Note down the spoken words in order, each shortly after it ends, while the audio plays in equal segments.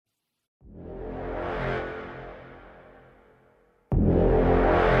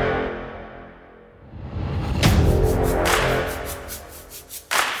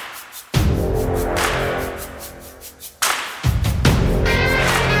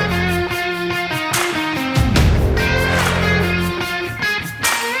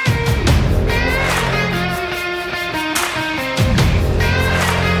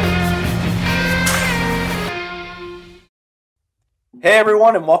Hey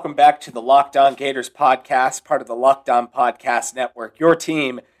everyone, and welcome back to the Locked On Gators podcast, part of the Locked On Podcast Network, your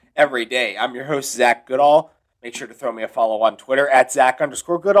team every day. I'm your host, Zach Goodall. Make sure to throw me a follow on Twitter at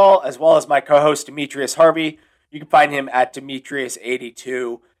Zach_Goodall, as well as my co-host, Demetrius Harvey. You can find him at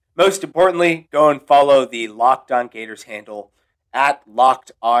Demetrius82. Most importantly, go and follow the Locked On Gators handle at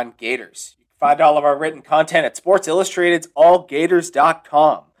Locked On Gators. You can find all of our written content at Sports Illustrated's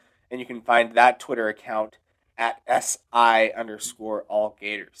allgators.com, and you can find that Twitter account at SI_allGators.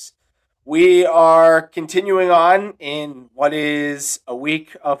 We are continuing on in what is a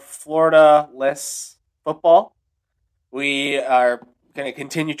week of Florida-less football. We are going to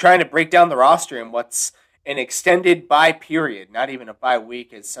continue trying to break down the roster in what's an extended bye period, not even a bye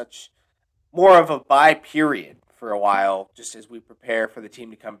week as such, more of a bye period for a while, just as we prepare for the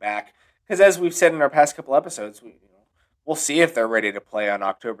team to come back. Because as we've said in our past couple episodes, we'll see if they're ready to play on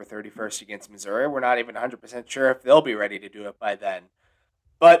October 31st against Missouri. We're not even 100% sure if they'll be ready to do it by then.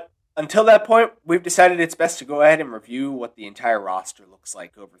 But until that point, we've decided it's best to go ahead and review what the entire roster looks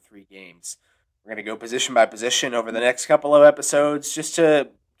like over 3 games. We're going to go position by position over the next couple of episodes just to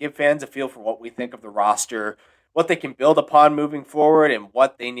give fans a feel for what we think of the roster, what they can build upon moving forward, and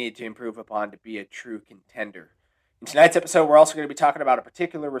what they need to improve upon to be a true contender. In tonight's episode, we're also going to be talking about a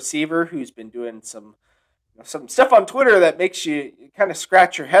particular receiver who's been doing some stuff on Twitter that makes you kind of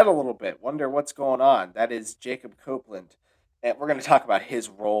scratch your head a little bit, wonder what's going on. That is Jacob Copeland. And we're going to talk about his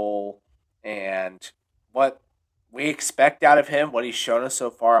role and what we expect out of him, what he's shown us so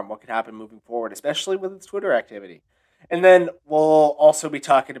far, and what could happen moving forward, especially with his Twitter activity. And then we'll also be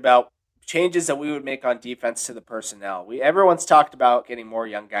talking about changes that we would make on defense to the personnel. Everyone's talked about getting more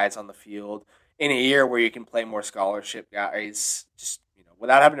young guys on the field in a year where you can play more scholarship guys, just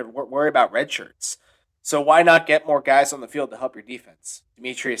without having to worry about red shirts. So why not get more guys on the field to help your defense?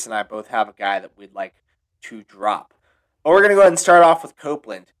 Demetrius and I both have a guy that we'd like to drop. But we're going to go ahead and start off with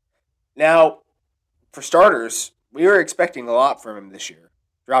Copeland. Now, for starters, we were expecting a lot from him this year.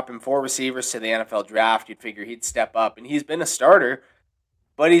 Dropping 4 receivers to the NFL draft, you'd figure he'd step up. And he's been a starter,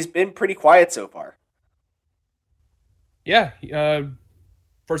 but he's been pretty quiet so far. Yeah.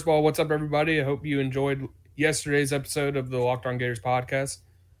 First of all, what's up, everybody? I hope you enjoyed yesterday's episode of the Locked On Gators podcast.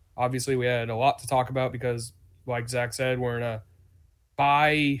 Obviously, we had a lot to talk about because, like Zach said, we're in a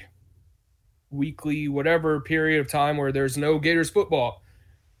bi-weekly whatever period of time where there's no Gators football.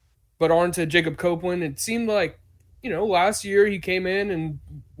 But on to Jacob Copeland, it seemed like, last year he came in and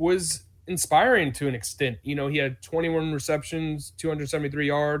was inspiring to an extent. He had 21 receptions, 273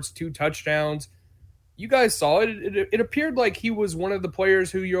 yards, 2 touchdowns. You guys saw it. It appeared like he was one of the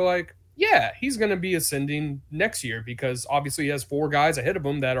players who you're like, yeah, he's going to be ascending next year because obviously he has 4 guys ahead of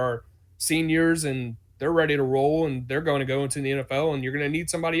him that are seniors and they're ready to roll and they're going to go into the NFL and you're going to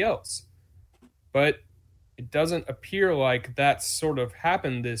need somebody else. But it doesn't appear like that sort of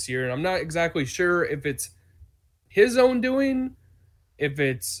happened this year. And I'm not exactly sure if it's his own doing, if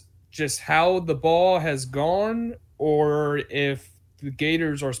it's just how the ball has gone, or if the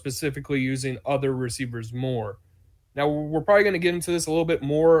Gators are specifically using other receivers more. Now, we're probably going to get into this a little bit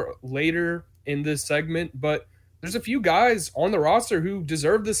more later in this segment, but there's a few guys on the roster who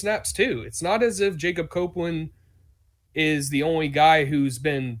deserve the snaps too. It's not as if Jacob Copeland is the only guy who's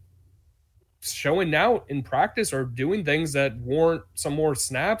been showing out in practice or doing things that warrant some more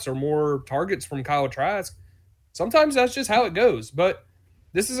snaps or more targets from Kyle Trask. Sometimes that's just how it goes, but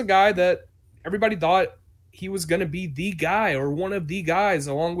this is a guy that everybody thought he was going to be the guy or one of the guys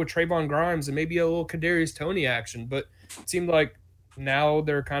along with Trayvon Grimes and maybe a little Kadarius Toney action. But it seemed like now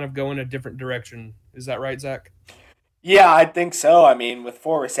they're kind of going a different direction. Is that right, Zach? Yeah, I think so. With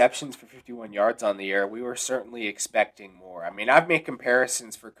 4 receptions for 51 yards on the year, we were certainly expecting more. I've made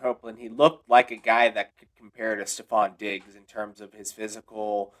comparisons for Copeland. He looked like a guy that could compare to Stephon Diggs in terms of his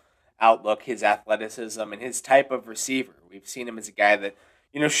physical outlook, his athleticism, and his type of receiver. We've seen him as a guy that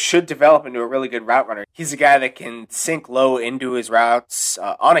should develop into a really good route runner. He's a guy that can sink low into his routes,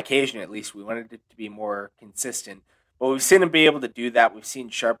 on occasion at least. We wanted it to be more consistent. But we've seen him be able to do that. We've seen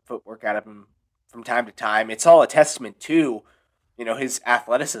sharp footwork out of him from time to time. It's all a testament to, his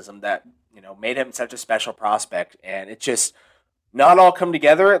athleticism that, made him such a special prospect. And it's just not all come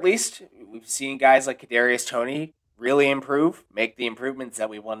together, at least. We've seen guys like Kadarius Toney really improve, make the improvements that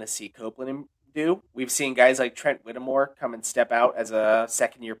we want to see Copeland do. We've seen guys like Trent Whittemore come and step out as a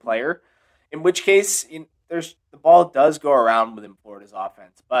second-year player, in which case the ball does go around within Florida's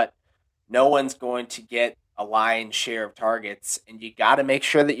offense, but no one's going to get a lion's share of targets, and you got to make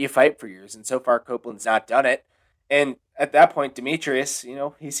sure that you fight for yours. And so far, Copeland's not done it. And at that point, Demetrius,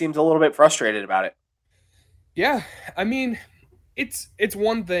 he seems a little bit frustrated about it. Yeah, I mean, it's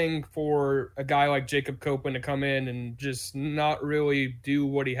one thing for a guy like Jacob Copeland to come in and just not really do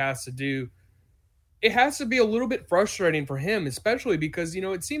what he has to do. It has to be a little bit frustrating for him, especially because,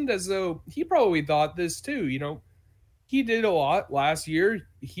 it seemed as though he probably thought this too. He did a lot last year.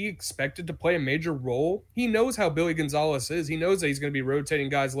 He expected to play a major role. He knows how Billy Gonzalez is. He knows that he's going to be rotating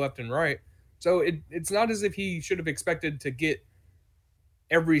guys left and right. So it's not as if he should have expected to get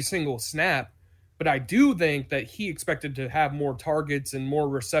every single snap. But I do think that he expected to have more targets and more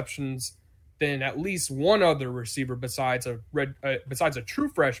receptions than at least one other receiver besides a true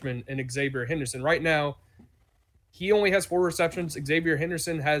freshman in Xavier Henderson. Right now, he only has 4 receptions. Xavier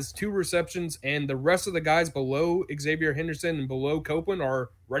Henderson has 2 receptions, and the rest of the guys below Xavier Henderson and below Copeland are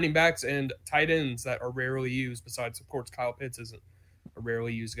running backs and tight ends that are rarely used. Besides, of course, Kyle Pitts isn't a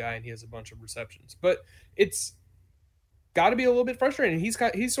rarely used guy, and he has a bunch of receptions. But it's got to be a little bit frustrating.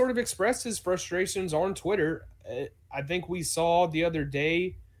 He's sort of expressed his frustrations on Twitter. I think we saw the other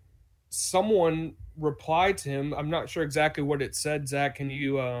day someone reply to him. I'm not sure exactly what it said. Zach, can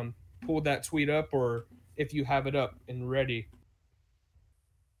you pull that tweet up, or if you have it up and ready?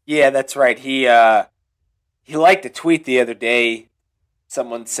 Yeah, that's right. He liked a tweet the other day.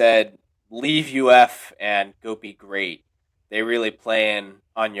 Someone said, "Leave UF and go be great. They really playing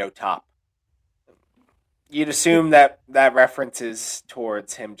on your top." You'd assume that reference is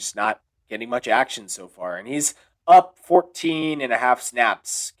towards him just not getting much action so far. And he's up 14 and a half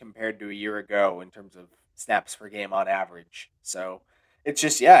snaps compared to a year ago in terms of snaps per game on average. So it's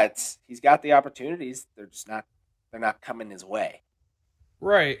just, he's got the opportunities. They're not coming his way.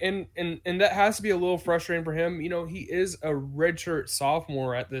 Right. And that has to be a little frustrating for him. He is a redshirt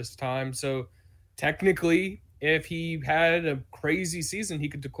sophomore at this time. So technically, if he had a crazy season, he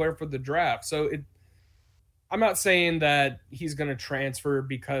could declare for the draft. So I'm not saying that he's going to transfer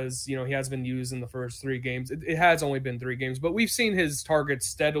because, he has been used in the first 3 games. It has only been 3 games, but we've seen his targets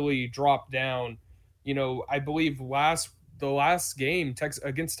steadily drop down. I believe the last game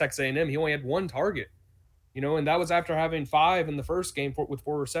against Texas A&M, he only had 1 target, and that was after having 5 in the first game with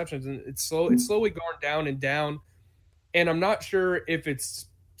 4 receptions. And it's slowly gone down and down. And I'm not sure if it's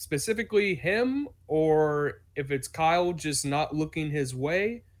specifically him or if it's Kyle just not looking his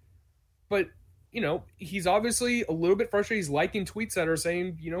way, but he's obviously a little bit frustrated. He's liking tweets that are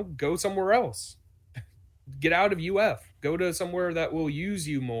saying, go somewhere else. Get out of UF. Go to somewhere that will use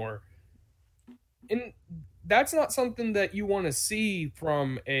you more. And that's not something that you want to see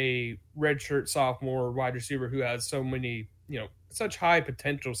from a redshirt sophomore wide receiver who has so many, such high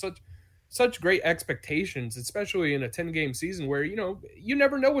potential, such great expectations, especially in a 10-game season where, you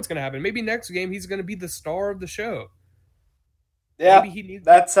never know what's going to happen. Maybe next game he's going to be the star of the show. Yeah,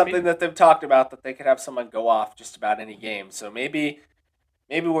 that's something that they've talked about, that they could have someone go off just about any game. So maybe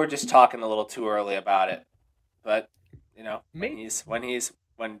we're just talking a little too early about it. But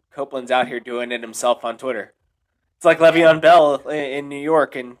when Copeland's out here doing it himself on Twitter, it's like Le'Veon Bell in New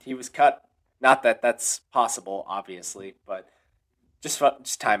York, and he was cut. Not that that's possible, obviously, but just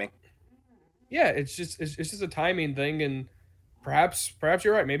timing. Yeah, it's just a timing thing, and Perhaps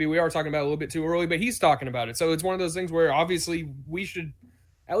you're right. Maybe we are talking about it a little bit too early, but he's talking about it. So it's one of those things where obviously we should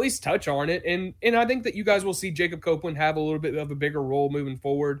at least touch on it. And I think that you guys will see Jacob Copeland have a little bit of a bigger role moving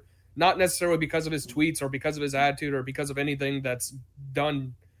forward, not necessarily because of his tweets or because of his attitude or because of anything that's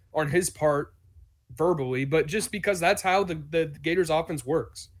done on his part verbally, but just because that's how the Gators offense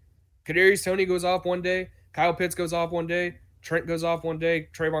works. Kadarius Toney goes off one day, Kyle Pitts goes off one day, Trent goes off one day,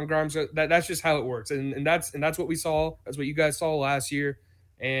 Trayvon Grimes. That's just how it works, and that's what we saw. That's what you guys saw last year,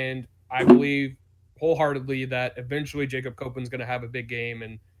 and I believe wholeheartedly that eventually Jacob Copeland's going to have a big game,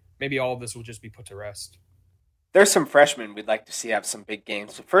 and maybe all of this will just be put to rest. There's some freshmen we'd like to see have some big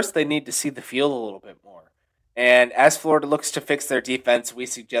games, but first they need to see the field a little bit more. And as Florida looks to fix their defense, we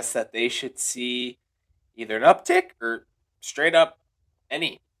suggest that they should see either an uptick or straight up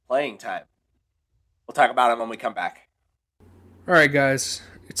any playing time. We'll talk about it when we come back. All right, guys,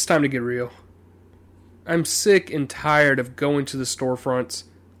 it's time to get real. I'm sick and tired of going to the storefronts,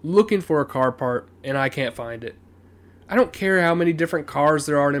 looking for a car part, and I can't find it. I don't care how many different cars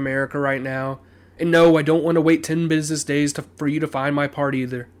there are in America right now, and no, I don't want to wait 10 business days for you to find my part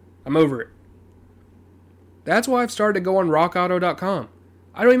either. I'm over it. That's why I've started to go on rockauto.com.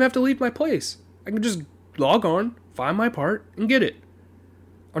 I don't even have to leave my place. I can just log on, find my part, and get it.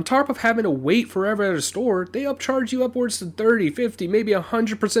 On top of having to wait forever at a store, they upcharge you upwards to 30, 50, maybe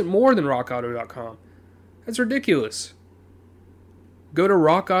 100% more than rockauto.com. That's ridiculous. Go to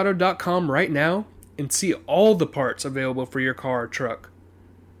rockauto.com right now and see all the parts available for your car or truck.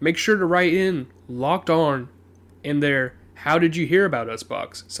 Make sure to write in "locked on" in their "how did you hear about us"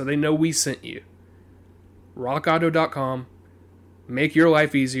 box so they know we sent you. rockauto.com. Make your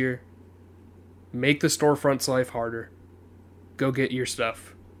life easier. Make the storefront's life harder. Go get your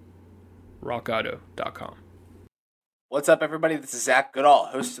stuff. RockAuto.com. What's up, everybody? This is Zach Goodall,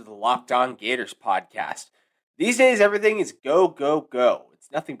 host of the Locked On Gators podcast. These days, everything is go, go, go.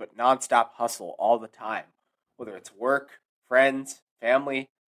 It's nothing but nonstop hustle all the time. Whether it's work, friends, family,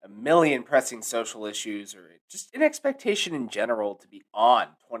 a million pressing social issues, or just an expectation in general to be on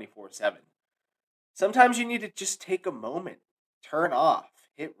 24/7. Sometimes you need to just take a moment, turn off,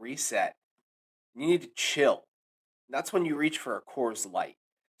 hit reset. You need to chill. And that's when you reach for a Coors Light.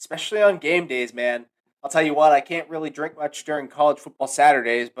 Especially on game days, man. I'll tell you what, I can't really drink much during college football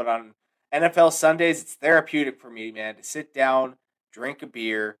Saturdays, but on NFL Sundays, it's therapeutic for me, man, to sit down, drink a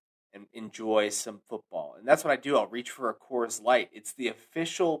beer, and enjoy some football. And that's what I do. I'll reach for a Coors Light. It's the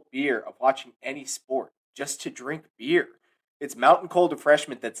official beer of watching any sport, just to drink beer. It's mountain cold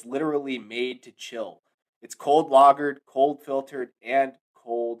refreshment that's literally made to chill. It's cold lagered, cold filtered, and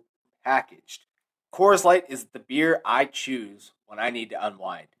cold packaged. Coors Light is the beer I choose when I need to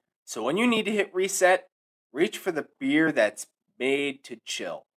unwind. So when you need to hit reset, reach for the beer that's made to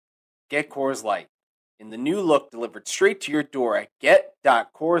chill. Get Coors Light in the new look delivered straight to your door at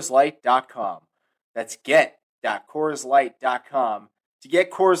get.coorslight.com. That's get.coorslight.com to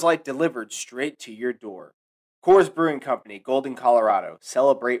get Coors Light delivered straight to your door. Coors Brewing Company, Golden, Colorado.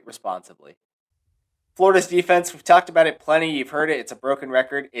 Celebrate responsibly. Florida's defense, we've talked about it plenty. You've heard it. It's a broken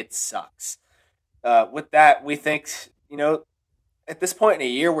record. It sucks. With that, we think, at this point in a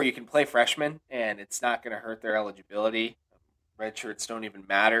year where you can play freshmen and it's not going to hurt their eligibility, red shirts don't even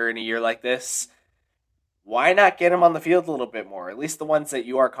matter in a year like this, why not get them on the field a little bit more, at least the ones that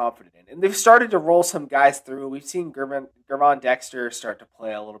you are confident in? And they've started to roll some guys through. We've seen Gervon Dexter start to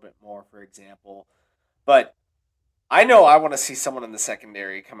play a little bit more, for example. But I know I want to see someone in the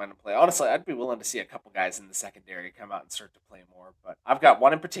secondary come out and play. Honestly, I'd be willing to see a couple guys in the secondary come out and start to play more. But I've got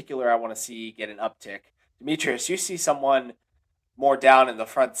one in particular I want to see get an uptick. Demetrius, you see someone more down in the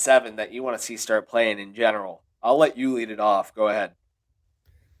front seven that you want to see start playing in general. I'll let you lead it off. Go ahead.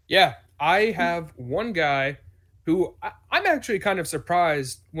 Yeah, I have one guy who I'm actually kind of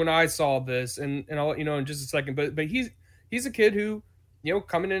surprised when I saw this, and I'll let you know in just a second. But he's a kid who,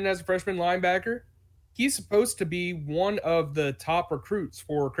 coming in as a freshman linebacker, he's supposed to be one of the top recruits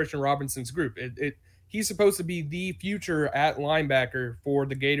for Christian Robinson's group. He's supposed to be the future at linebacker for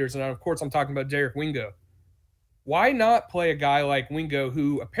the Gators, and of course I'm talking about Derek Wingo. Why not play a guy like Wingo,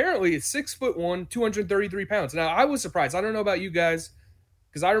 who apparently is 6'1", 233 pounds? Now, I was surprised. I don't know about you guys,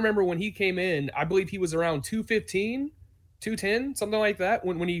 because I remember when he came in, I believe he was around 215, 210, something like that,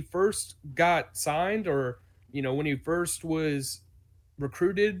 when he first got signed, or, when he first was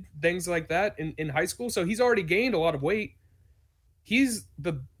recruited, things like that in high school. So he's already gained a lot of weight.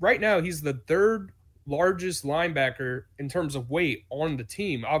 Right now he's the third largest linebacker in terms of weight on the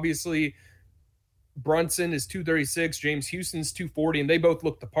team. Obviously, Brunson is 236, James Houston's 240, and they both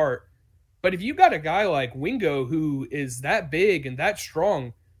look the part. But if you got a guy like Wingo who is that big and that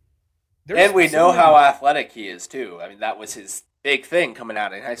strong, and we know how athletic he is too. I mean, that was his big thing coming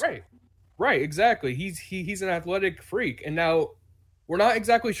out in high school. Right, exactly. He's an athletic freak, and now we're not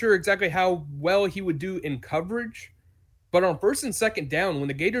exactly sure how well he would do in coverage, but on first and second down, when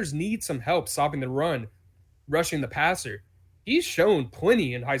the Gators need some help stopping the run, rushing the passer, he's shown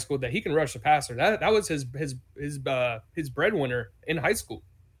plenty in high school that he can rush the passer. That was his breadwinner in high school.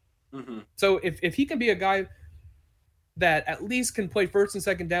 Mm-hmm. So if he can be a guy that at least can play first and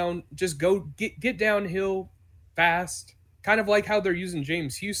second down, just go get downhill fast, kind of like how they're using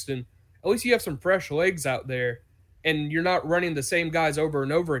James Houston, at least you have some fresh legs out there, and you're not running the same guys over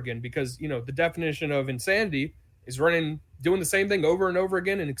and over again, because the definition of insanity is doing the same thing over and over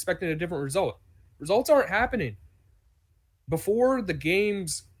again and expecting a different result. Results aren't happening. Before the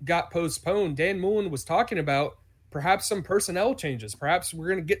games got postponed, Dan Mullen was talking about perhaps some personnel changes. Perhaps we're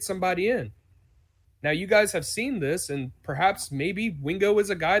going to get somebody in. Now, you guys have seen this, and perhaps maybe Wingo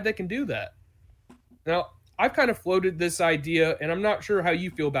is a guy that can do that. Now, I've kind of floated this idea, and I'm not sure how you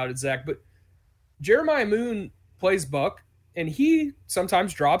feel about it, Zach, but Jeremiah Moon plays Buck, and he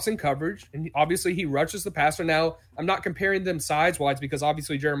sometimes drops in coverage, and obviously he rushes the passer. Now, I'm not comparing them size-wise, because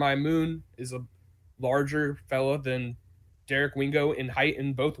obviously Jeremiah Moon is a larger fella than Derek Wingo in height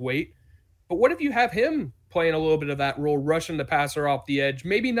and both weight. But what if you have him playing a little bit of that role, rushing the passer off the edge?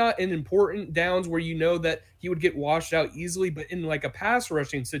 Maybe not in important downs where that he would get washed out easily, but in like a pass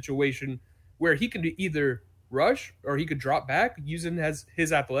rushing situation where he could either rush or he could drop back using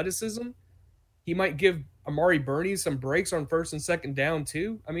his athleticism. He might give Amari Burney some breaks on first and second down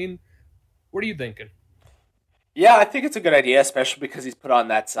too. I mean, what are you thinking? Yeah, I think it's a good idea, especially because he's put on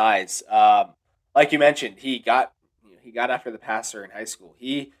that size. Like you mentioned, he got he got after the passer in high school.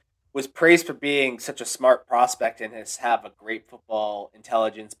 He was praised for being such a smart prospect and has have a great football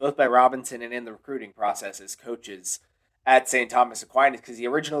intelligence, both by Robinson and in the recruiting process as coaches at St. Thomas Aquinas, because he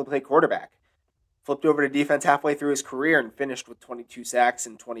originally played quarterback, flipped over to defense halfway through his career, and finished with 22 sacks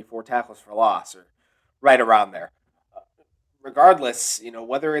and 24 tackles for loss, or right around there. Regardless,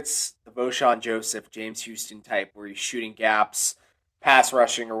 whether it's the Voshon Joseph, James Houston type, where he's shooting gaps, pass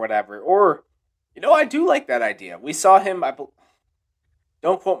rushing, or whatever, or, I do like that idea. We saw him,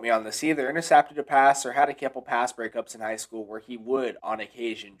 don't quote me on this, either intercepted a pass or had a couple pass breakups in high school where he would, on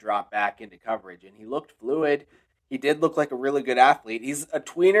occasion, drop back into coverage, and he looked fluid. He did look like a really good athlete. He's a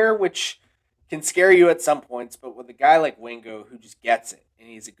tweener, which can scare you at some points, but with a guy like Wingo who just gets it, and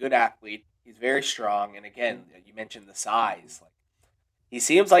he's a good athlete, he's very strong, and again, you mentioned the size. He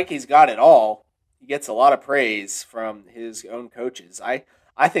seems like he's got it all. He gets a lot of praise from his own coaches. I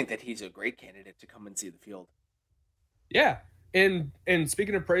think that he's a great candidate to come and see the field. Yeah, and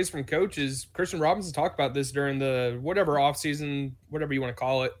speaking of praise from coaches, Christian Robinson talked about this during the whatever offseason, whatever you want to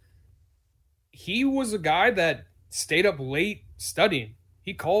call it. He was a guy that stayed up late studying.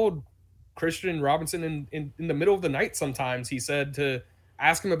 He called Christian Robinson in the middle of the night sometimes, he said, to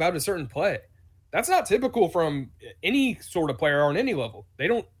ask him about a certain play. That's not typical from any sort of player on any level. They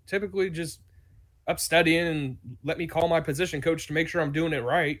don't typically just up studying and let me call my position coach to make sure I'm doing it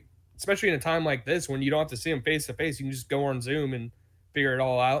right, especially in a time like this when you don't have to see him face to face. You can just go on Zoom and figure it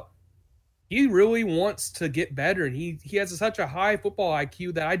all out. He really wants to get better, and he has such a high football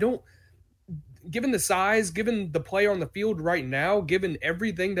IQ that I don't, given the size, given the player on the field right now, given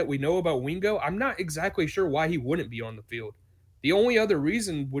everything that we know about Wingo, I'm not exactly sure why he wouldn't be on the field. The only other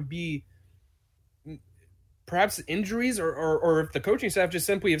reason would be perhaps injuries or if the coaching staff just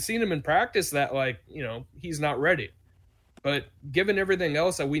simply have seen him in practice that, he's not ready. But given everything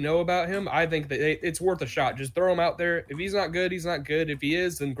else that we know about him, I think that it's worth a shot. Just throw him out there. If he's not good, he's not good. If he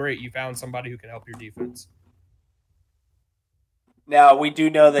is, then great. You found somebody who can help your defense. Now, we do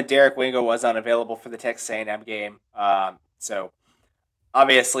know that Derek Wingo was unavailable for the Texas A&M game. So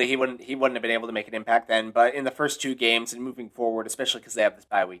obviously he wouldn't have been able to make an impact then. But in the first two games and moving forward, especially because they have this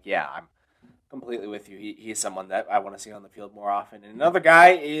bye week, yeah, I'm completely with you. He's someone that I want to see on the field more often. And another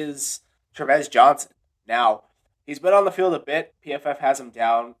guy is Trevez Johnson. Now, he's been on the field a bit. PFF has him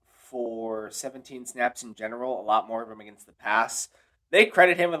down for 17 snaps in general, a lot more of them against the pass. They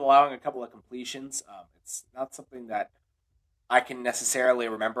credit him with allowing a couple of completions. It's not something that I can necessarily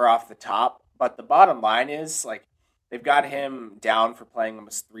remember off the top, but the bottom line is, they've got him down for playing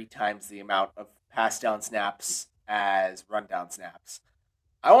almost 3 times the amount of pass down snaps as run down snaps.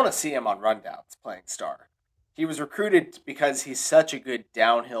 I want to see him on rundowns playing star. He was recruited because he's such a good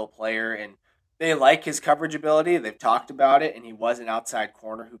downhill player, and they like his coverage ability. They've talked about it, and he was an outside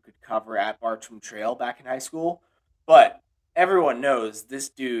corner who could cover at Bartram Trail back in high school. But everyone knows this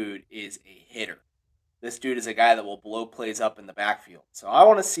dude is a hitter. This dude is a guy that will blow plays up in the backfield. So I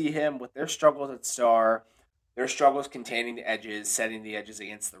want to see him with their struggles at star, their struggles containing the edges, setting the edges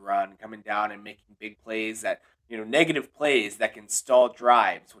against the run, coming down and making big plays that, negative plays that can stall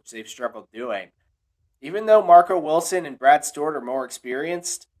drives, which they've struggled doing. Even though Marco Wilson and Brad Stewart are more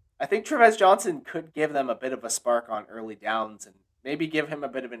experienced, I think Trevez Johnson could give them a bit of a spark on early downs and maybe give him a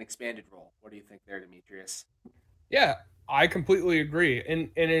bit of an expanded role. What do you think there, Demetrius? Yeah, I completely agree.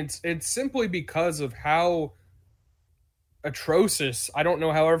 And it's simply because of how atrocious, I don't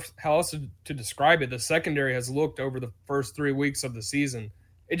know how else to describe it, the secondary has looked over the first 3 weeks of the season.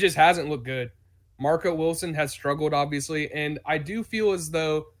 It just hasn't looked good. Marco Wilson has struggled, obviously, and I do feel as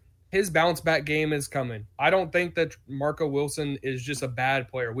though his bounce back game is coming. I don't think that Marco Wilson is just a bad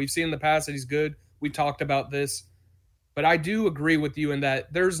player. We've seen in the past that he's good. We talked about this. But I do agree with you in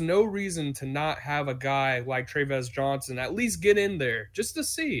that there's no reason to not have a guy like Trevez Johnson at least get in there just to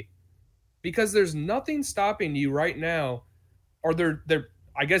see. Because there's nothing stopping you right now, or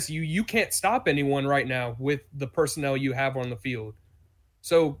I guess you can't stop anyone right now with the personnel you have on the field.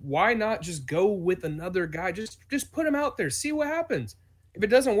 So why not just go with another guy? Just put him out there, see what happens. If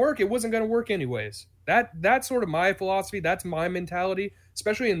it doesn't work, it wasn't going to work anyways. That's sort of my philosophy. That's my mentality,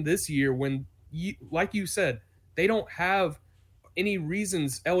 especially in this year when, like you said, they don't have any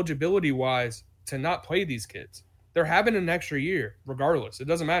reasons eligibility-wise to not play these kids. They're having an extra year regardless. It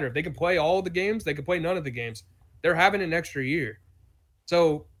doesn't matter. If they can play all the games, they can play none of the games. They're having an extra year.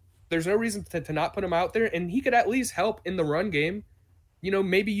 So there's no reason to not put him out there, and he could at least help in the run game.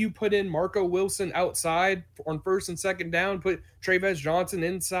 Maybe you put in Marco Wilson outside on first and second down, put Trevez Johnson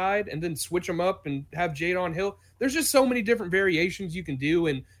inside, and then switch them up and have Jadon Hill. There's just so many different variations you can do.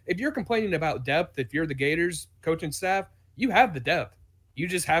 And if you're complaining about depth, if you're the Gators coaching staff, you have the depth. You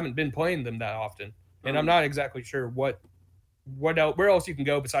just haven't been playing them that often. And I'm not exactly sure what else, where else you can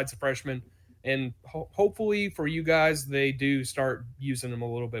go besides the freshmen. And hopefully for you guys, they do start using them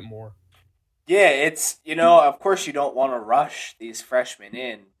a little bit more. Yeah, it's, of course you don't want to rush these freshmen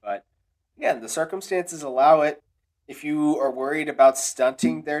in, but again, the circumstances allow it. If you are worried about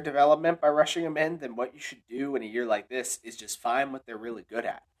stunting their development by rushing them in, then what you should do in a year like this is just find what they're really good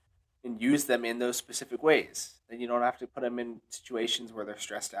at and use them in those specific ways. Then you don't have to put them in situations where they're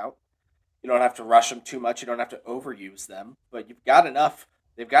stressed out. You don't have to rush them too much. You don't have to overuse them, but you've got enough.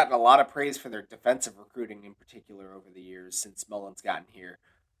 They've gotten a lot of praise for their defensive recruiting in particular over the years since Mullen's gotten here.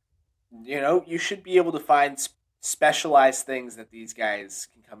 You should be able to find specialized things that these guys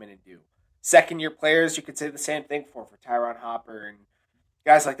can come in and do. Second-year players, you could say the same thing for Tyron Hopper and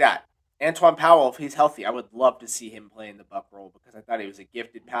guys like that. Antoine Powell, if he's healthy, I would love to see him play in the buck role because I thought he was a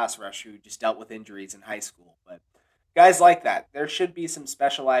gifted pass rusher who just dealt with injuries in high school. But guys like that, there should be some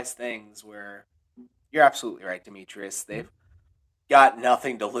specialized things where you're absolutely right, Demetrius. They've got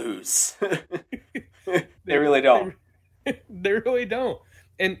nothing to lose. They really don't. They really don't.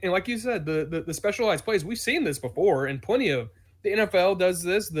 And like you said, the specialized plays, we've seen this before, and plenty of the NFL does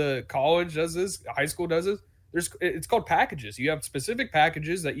this, the college does this, high school does this. It's called packages. You have specific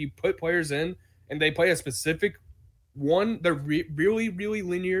packages that you put players in, and they play a specific one. They're really, really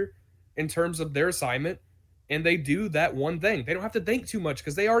linear in terms of their assignment, and they do that one thing. They don't have to think too much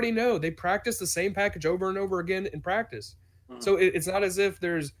because they already know. They practice the same package over and over again in practice. Mm-hmm. So it's not as if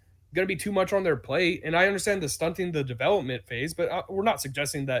there's going to be too much on their plate. And I understand the stunting the development phase, but we're not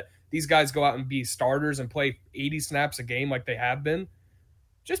suggesting that these guys go out and be starters and play 80 snaps a game like they have been.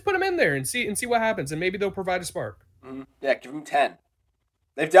 Just put them in there and see what happens, and maybe they'll provide a spark. Mm-hmm. Yeah, give them 10.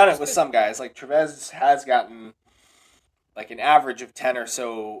 They've done it with some guys. Like Trevez has gotten like an average of 10 or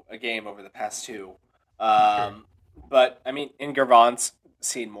so a game over the past two. But, I mean, Ingervon's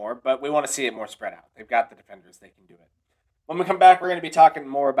seen more, but we want to see it more spread out. They've got the defenders. They can do it. When we come back, we're going to be talking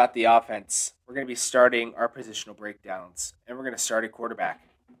more about the offense. We're going to be starting our positional breakdowns, and we're going to start at quarterback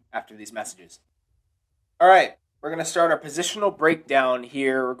after these messages. All right, we're going to start our positional breakdown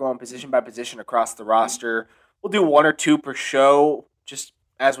here. We're going position by position across the roster. We'll do one or two per show just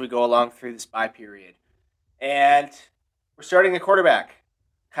as we go along through this bye period. And we're starting at quarterback,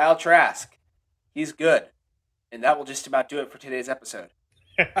 Kyle Trask. He's good, and that will just about do it for today's episode.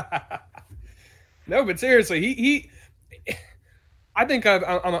 No, but seriously, he I think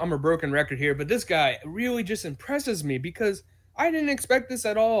I'm a broken record here, but this guy really just impresses me because I didn't expect this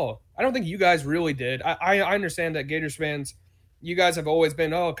at all. I don't think you guys really did. I understand that Gators fans, you guys have always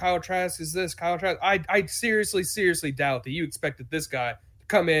been, oh, Kyle Trask is this, Kyle Trask. I seriously doubt that you expected this guy to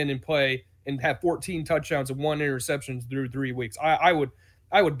come in and play and have 14 touchdowns and 1 interception through 3 weeks. I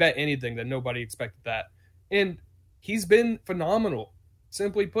would bet anything that nobody expected that. And he's been phenomenal.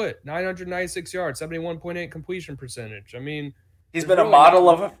 Simply put, 996 yards, 71.8 completion percentage. I mean, he's been a model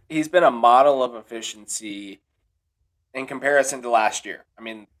of efficiency in comparison to last year. I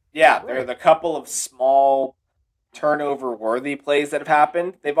mean, yeah, right. There are the couple of small turnover-worthy plays that have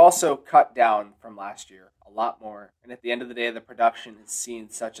happened. They've also cut down from last year a lot more. And at the end of the day, the production has seen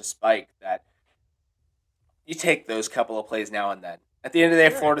such a spike that you take those couple of plays now and then. At the end of the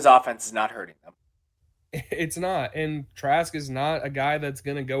day, Florida's offense is not hurting them. It's not. And Trask is not a guy that's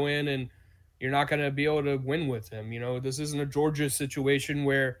going to go in and you're not going to be able to win with him. This isn't a Georgia situation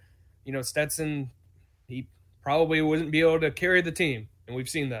where, Stetson, he probably wouldn't be able to carry the team. And we've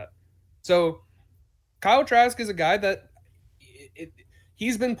seen that. So Kyle Trask is a guy that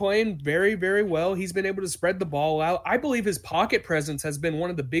he's been playing very, very well. He's been able to spread the ball out. I believe his pocket presence has been one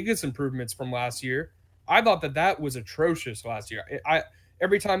of the biggest improvements from last year. I thought that was atrocious last year.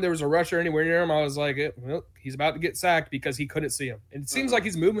 Every time there was a rusher anywhere near him, I was like, well, he's about to get sacked because he couldn't see him. And it seems like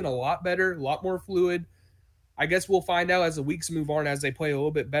he's moving a lot better, a lot more fluid. I guess we'll find out as the weeks move on, as they play a little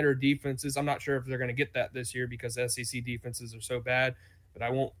bit better defenses. I'm not sure if they're going to get that this year because SEC defenses are so bad, but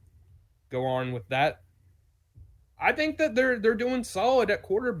I won't go on with that. I think that they're doing solid at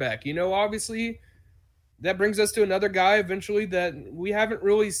quarterback. Obviously, that brings us to another guy eventually that we haven't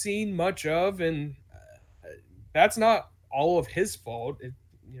really seen much of, and that's not all of his fault.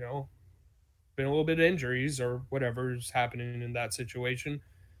 Been a little bit of injuries or whatever's happening in that situation.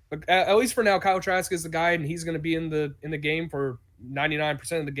 But at least for now, Kyle Trask is the guy, and he's going to be in the game for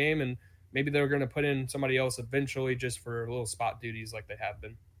 99% of the game, and maybe they're going to put in somebody else eventually just for little spot duties like they have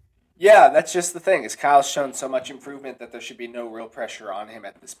been. Yeah, that's just the thing, is Kyle's shown so much improvement that there should be no real pressure on him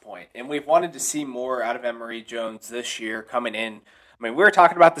at this point. And we've wanted to see more out of Emory Jones this year coming in. I mean, we were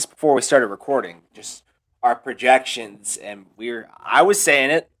talking about this before we started recording, just our projections, and I was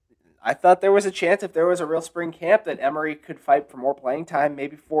saying it, I thought there was a chance if there was a real spring camp that Emory could fight for more playing time,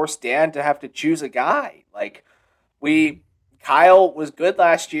 maybe force Dan to have to choose a guy. Like Kyle was good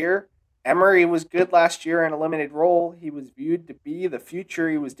last year. Emory was good last year in a limited role. He was viewed to be the future.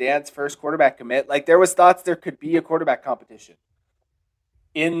 He was Dan's first quarterback commit. Like there was thoughts there could be a quarterback competition.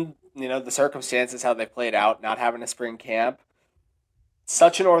 In the circumstances how they played out, not having a spring camp,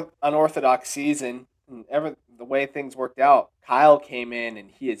 such an unorthodox season, and the way things worked out, Kyle came in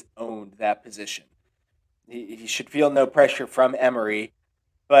and he has owned that position. He should feel no pressure from Emory.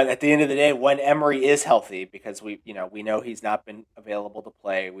 But at the end of the day, when Emory is healthy, because we know he's not been available to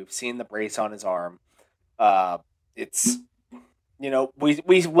play, we've seen the brace on his arm. It's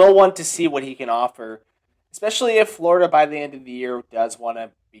we will want to see what he can offer, especially if Florida by the end of the year does want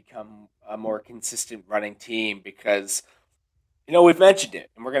to become a more consistent running team. Because we've mentioned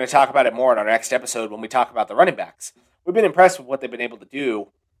it, and we're going to talk about it more in our next episode when we talk about the running backs. We've been impressed with what they've been able to do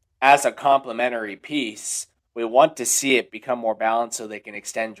as a complementary piece. We want to see it become more balanced so they can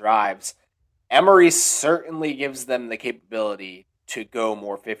extend drives. Emory certainly gives them the capability to go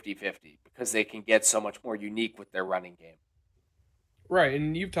more 50-50 because they can get so much more unique with their running game. Right,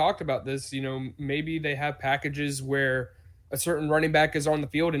 and you've talked about this. Maybe they have packages where a certain running back is on the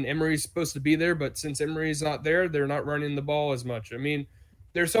field and Emory's supposed to be there, but since Emory's not there, they're not running the ball as much. I mean,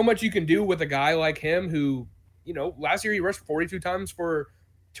 there's so much you can do with a guy like him who, last year he rushed 42 times for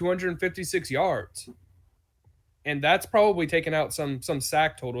 256 yards. And that's probably taken out some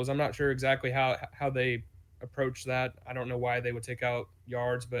sack totals. I'm not sure exactly how they approach that. I don't know why they would take out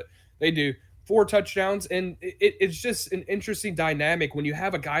yards, but they do. 4 touchdowns, and it's just an interesting dynamic when you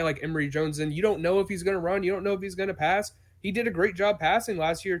have a guy like Emory Jones, and you don't know if he's going to run, you don't know if he's going to pass. He did a great job passing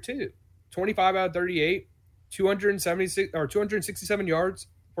last year too. 25 out of 38, 267 yards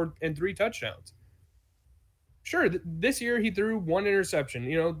and 3 touchdowns. Sure, this year he threw 1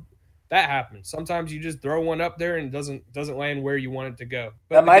 interception. That happens. Sometimes you just throw one up there and it doesn't land where you want it to go.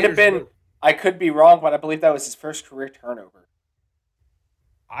 But that might have been, I could be wrong, but I believe that was his first career turnover.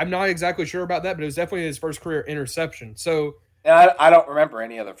 I'm not exactly sure about that, but it was definitely his first career interception. So, and I don't remember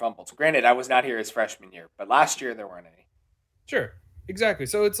any other fumbles. Granted, I was not here his freshman year, but last year there weren't any. Sure, exactly.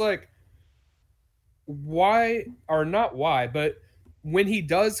 So it's like, why, or not why, but when he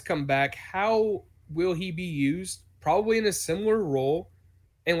does come back, how will he be used? Probably in a similar role.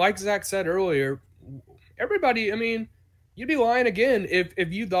 And like Zach said earlier, everybody, I mean, you'd be lying again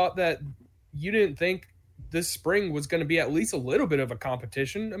if you thought that you didn't think this spring was going to be at least a little bit of a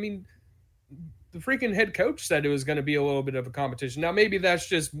competition. I mean, the freaking head coach said it was going to be a little bit of a competition. Now, maybe that's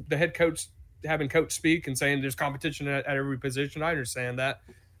just the head coach having coach speak and saying there's competition at every position. I understand that.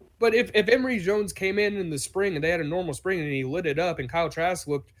 But if Emory Jones came in the spring and they had a normal spring and he lit it up and Kyle Trask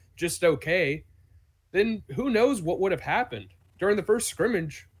looked just okay, then who knows what would have happened. During the first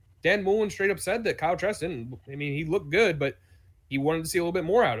scrimmage, Dan Mullen straight up said that Kyle Trask didn't. I mean, he looked good, but he wanted to see a little bit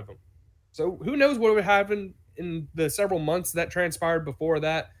more out of him. So who knows what would happen in the several months that transpired before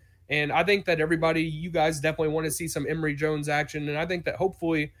that. And I think that you guys definitely want to see some Emory Jones action. And I think that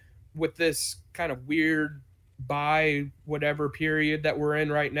hopefully with this kind of weird bye whatever period that we're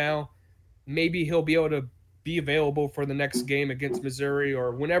in right now, maybe he'll be able to be available for the next game against Missouri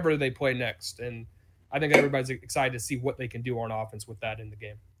or whenever they play next. And I think everybody's excited to see what they can do on offense with that in the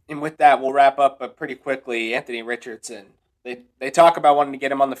game. And with that, we'll wrap up pretty quickly. Anthony Richardson, they talk about wanting to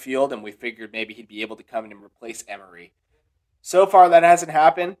get him on the field, and we figured maybe he'd be able to come in and replace Emory. So far, that hasn't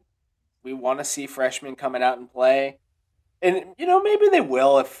happened. We want to see freshmen coming out and play. And, maybe they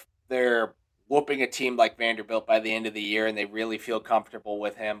will if they're whooping a team like Vanderbilt by the end of the year and they really feel comfortable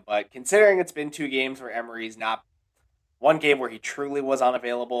with him. But considering it's been 2 games where Emory's not, one game where he truly was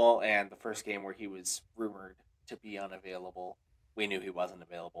unavailable and the first game where he was rumored to be unavailable, we knew he wasn't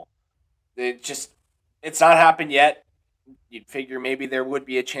available. It's not happened yet. You'd figure maybe there would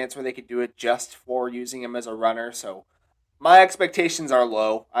be a chance where they could do it just for using him as a runner. So my expectations are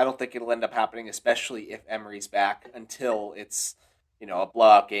low. I don't think it'll end up happening, especially if Emory's back, until it's, a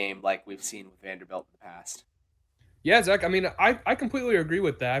blowout game like we've seen with Vanderbilt in the past. Yeah, Zach, I mean, I completely agree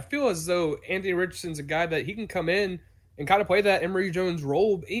with that. I feel as though Anthony Richardson's a guy that he can come in and kind of play that Emory Jones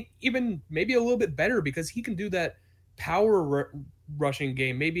role, even maybe a little bit better because he can do that power rushing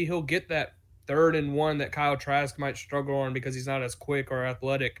game. Maybe he'll get that 3rd and 1 that Kyle Trask might struggle on because he's not as quick or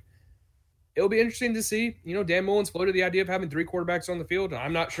athletic. It'll be interesting to see. Dan Mullen's floated the idea of having 3 quarterbacks on the field.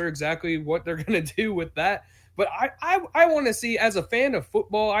 I'm not sure exactly what they're going to do with that. But I want to see, as a fan of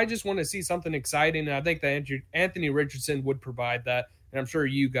football, I just want to see something exciting. And I think that Anthony Richardson would provide that. And I'm sure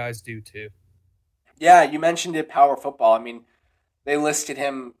you guys do too. Yeah, you mentioned it, power football. I mean, they listed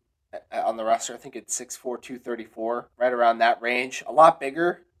him on the roster, I think it's 6'4", 234, right around that range. A lot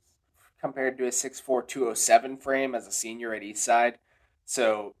bigger compared to a 6'4", 207 frame as a senior at Eastside.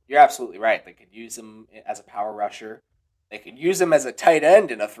 So you're absolutely right. They could use him as a power rusher. They could use him as a tight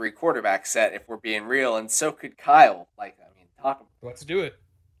end in a 3-quarterback set if we're being real, and so could Kyle. Talk. Let's do it.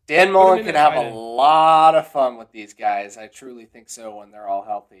 Dan Mullen can have a lot of fun with these guys. I truly think so when they're all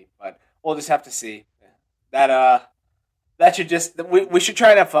healthy. But we'll just have to see. That should just we should try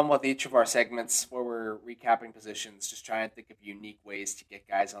and have fun with each of our segments where we're recapping positions. Just try and think of unique ways to get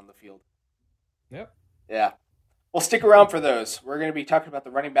guys on the field. Yep. Yeah. We'll stick around for those. We're going to be talking about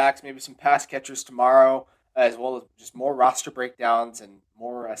the running backs, maybe some pass catchers tomorrow, as well as just more roster breakdowns and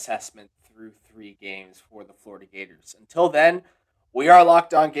more assessment through 3 games for the Florida Gators. Until then, we are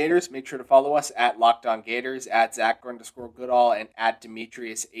Locked On Gators. Make sure to follow us at Locked On Gators, at Zach_Goodall, and at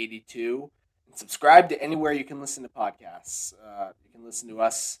Demetrius82. And subscribe to anywhere you can listen to podcasts. You can listen to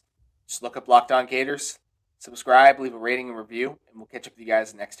us. Just look up Locked On Gators, subscribe, leave a rating and review, and we'll catch up with you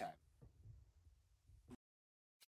guys next time.